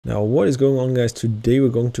Now, what is going on, guys? Today we're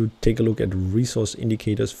going to take a look at resource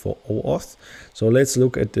indicators for OAuth. So let's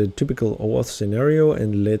look at the typical OAuth scenario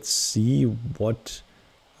and let's see what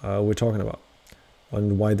we're talking about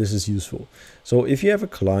and why this is useful. So if you have a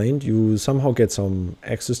client, you somehow get some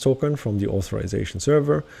access token from the authorization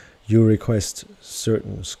server, you request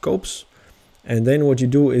certain scopes, and then what you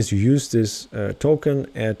do is you use this token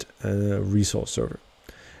at a resource server.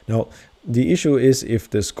 Now, the issue is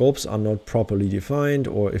if the scopes are not properly defined,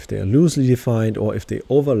 or if they are loosely defined, or if they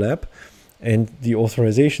overlap, and the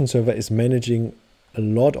authorization server is managing a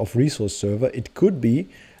lot of resource server, it could be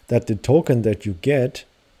that the token that you get,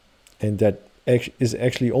 and that is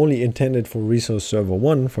actually only intended for resource server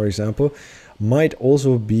 1, for example, might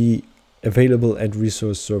also be available at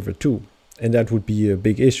resource server 2. And that would be a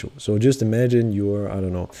big issue. So just imagine you're, I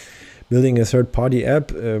don't know, building a third-party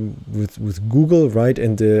app with Google, right?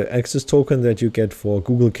 And the access token that you get for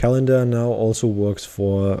Google Calendar now also works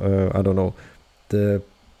for, I don't know, the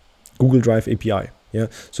Google Drive API. Yeah.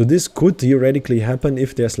 So this could theoretically happen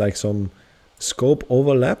if there's like some scope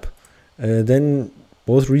overlap. Then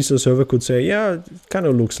both resource server could say, yeah, it kind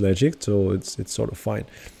of looks legit, so it's sort of fine.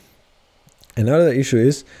 Another issue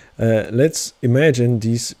is, let's imagine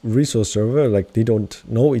these resource server, like they don't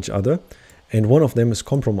know each other, and one of them is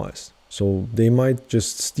compromised. So they might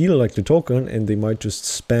just steal like the token, and they might just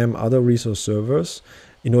spam other resource servers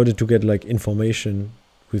in order to get like information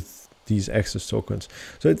with these access tokens.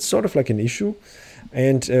 So it's sort of like an issue.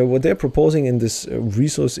 And what they're proposing in this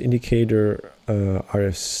resource indicator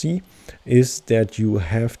RFC is that you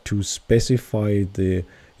have to specify the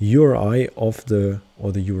URI of the,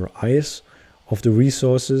 or the URIs of the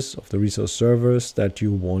resources, of the resource servers that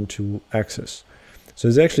you want to access. So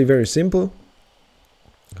it's actually very simple.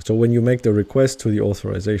 So when you make the request to the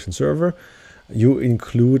authorization server, you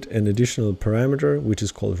include an additional parameter, which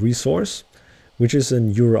is called resource, which is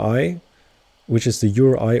an URI, which is the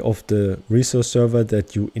URI of the resource server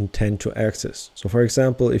that you intend to access. So for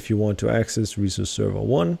example, if you want to access resource server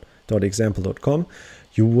 1.example.com,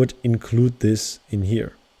 you would include this in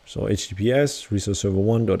here. So HTTPS resource server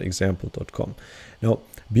 1.example.com. Now,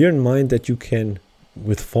 bear in mind that you can,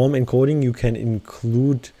 with form encoding, you can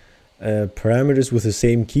include parameters with the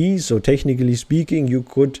same key. So technically speaking, you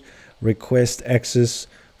could request access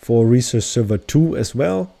for resource server 2 as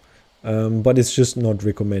well, but it's just not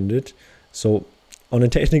recommended. So on a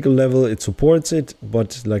technical level, it supports it,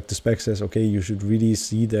 but like the spec says, okay, you should really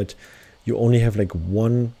see that you only have like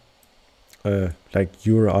one like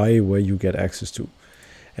URI where you get access to.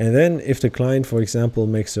 And then if the client, for example,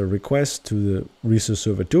 makes a request to the resource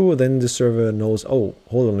server 2, then the server knows, oh,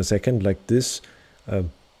 hold on a second, like this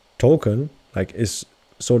token like is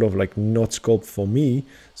sort of like not scoped for me,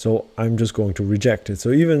 so I'm just going to reject it.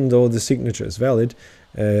 So even though the signature is valid,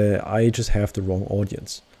 I just have the wrong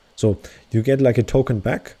audience. So you get like a token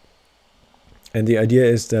back, and the idea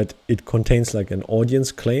is that it contains like an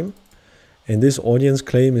audience claim, and this audience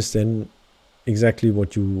claim is then exactly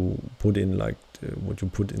what you put in, like what you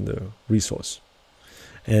put in the resource.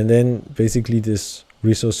 And then basically this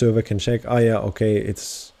resource server can check, ah yeah, okay,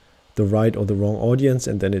 it's the right or the wrong audience,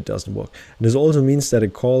 and then it doesn't work. And this also means that a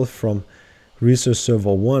call from resource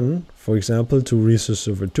server 1, for example, to resource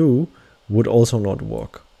server 2 would also not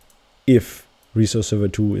work if resource server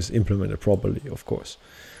 2 is implemented properly, of course.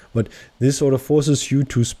 But this sort of forces you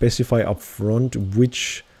to specify upfront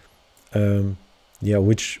which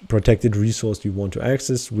which protected resource you want to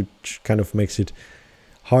access, which kind of makes it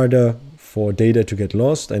harder for data to get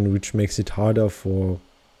lost, and which makes it harder for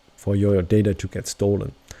your data to get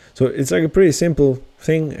stolen. So it's like a pretty simple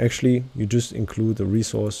thing, actually. You just include the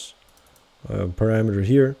resource parameter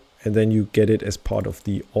here, and then you get it as part of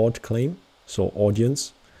the auth claim, so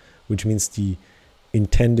audience, which means the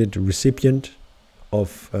intended recipient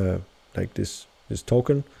of like this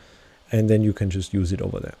token, and then you can just use it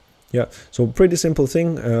over there. Yeah, so pretty simple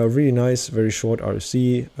thing, really nice, very short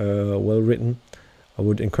RFC, well written. I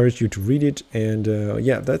would encourage you to read it, and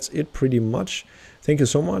yeah, that's it pretty much. Thank you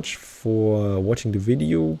so much for watching the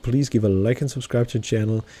video. Please give a like and subscribe to the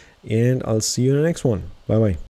channel, and I'll see you in the next one. Bye bye.